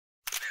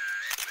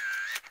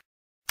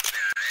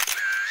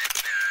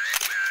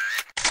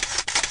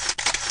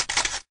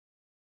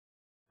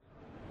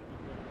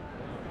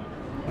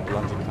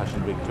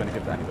remembering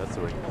 25th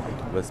anniversary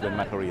was when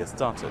my career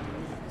started.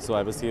 So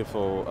I was here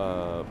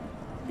for,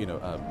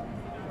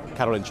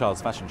 Carol and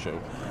Charles fashion show,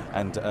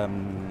 and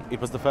it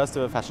was the first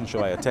ever fashion show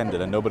I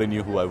attended, and nobody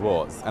knew who I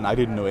was, and I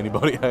didn't know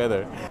anybody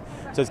either.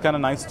 So it's kind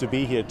of nice to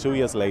be here 2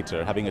 years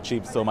later, having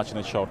achieved so much in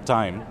a short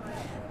time,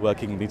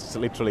 working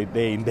literally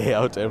day in, day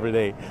out, every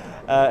day.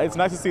 It's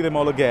nice to see them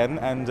all again,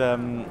 and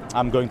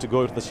I'm going to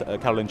go to the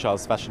Carol and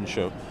Charles fashion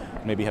show,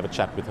 maybe have a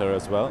chat with her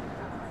as well.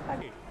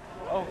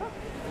 Oh,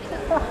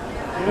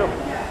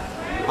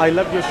 I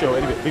love your show.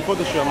 Anyway, before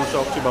the show, I want to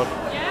talk to you about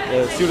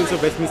students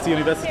of Westminster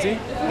University.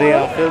 They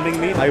are filming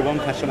me. I won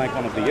Fashion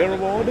Icon of the Year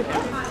award.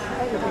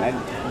 And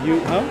you,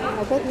 huh?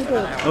 I bet you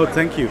did. Oh,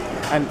 thank you.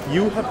 And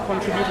you have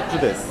contributed to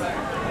this.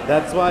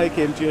 That's why I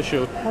came to your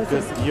show,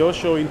 because your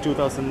show in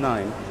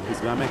 2009 is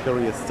where my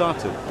career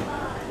started.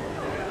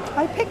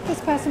 I picked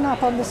this person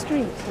up on the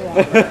street here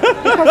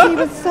because he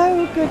was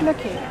so good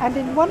looking and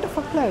in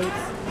wonderful clothes.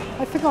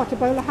 I forgot a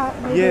bowler hat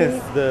maybe.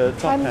 Yes, the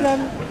top and,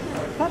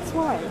 hat. That's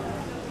why.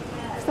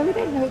 So we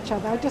don't know each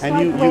other. I just and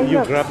like the way he you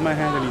looks. grabbed my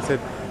hand and you said,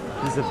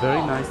 he's a very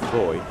nice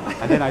boy.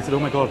 And then I said, oh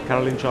my God,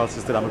 Caroline Charles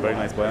just said I'm a very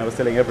nice boy. And I was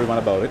telling everyone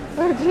about it.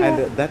 Oh dear.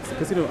 And that's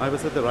because, I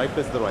was at the right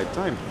place at the right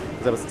time.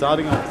 Because I was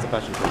starting off as a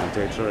fashion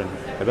commentator and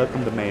I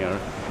welcomed the mayor.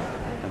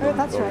 And oh,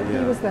 that's right. Yeah,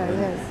 he was there,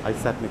 yes. I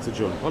sat next to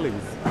Joan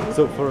Collins.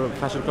 So for a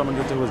fashion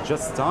commentator who was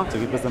just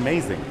starting, it was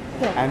amazing.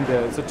 Yeah.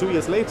 And so 2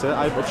 years later,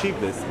 I've achieved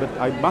this. But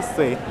I must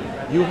say,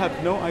 you have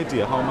no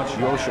idea how much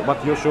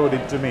what your show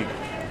did to me.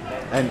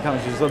 And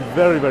so I'm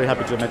very, very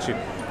happy to have met you.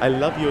 I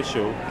love your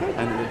show,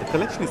 and the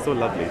collection is so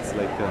lovely. It's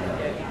like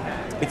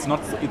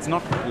it's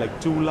not like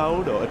too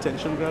loud or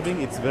attention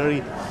grabbing. It's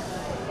very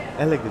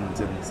elegant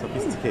and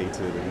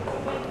sophisticated. And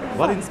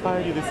what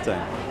inspired you this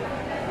time?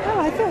 Well,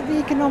 I thought the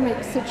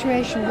economic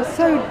situation was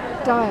so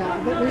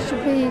dire that we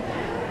should be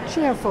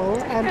cheerful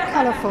and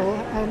colourful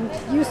and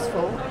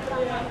useful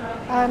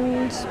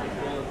and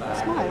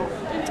smile.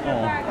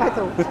 Oh. I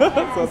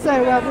thought.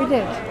 So we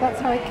did.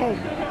 That's how it came.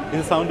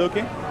 Is the sound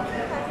okay?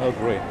 Oh,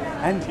 great.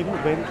 And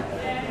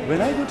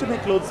when I go to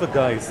make clothes for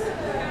guys,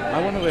 I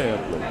want to wear your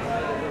clothes.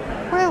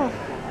 Well,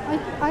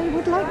 I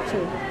would like to.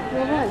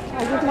 You're right,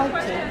 I would like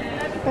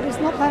to. But it's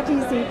not that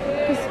easy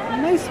because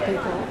most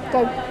people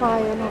don't buy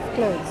enough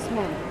clothes,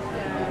 men.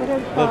 They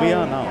don't buy. Well, we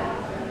are now.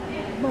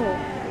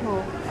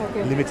 More.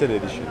 Okay. Limited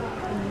edition.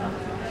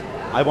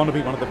 I want to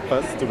be one of the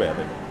first to wear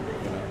them.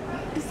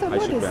 So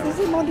modest. Is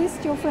he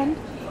modest, your friend?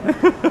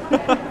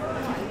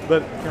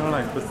 But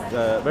Caroline, it was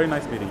very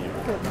nice meeting you.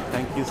 Good.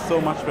 Thank you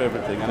so much for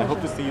everything, and I hope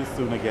to see you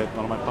soon again at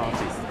one of my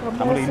parties. Well, I'm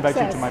going to invite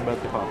you success. to my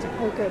birthday party.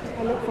 Oh, good.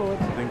 I look forward.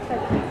 Thank you.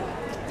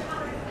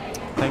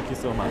 Thank you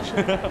so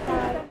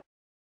much.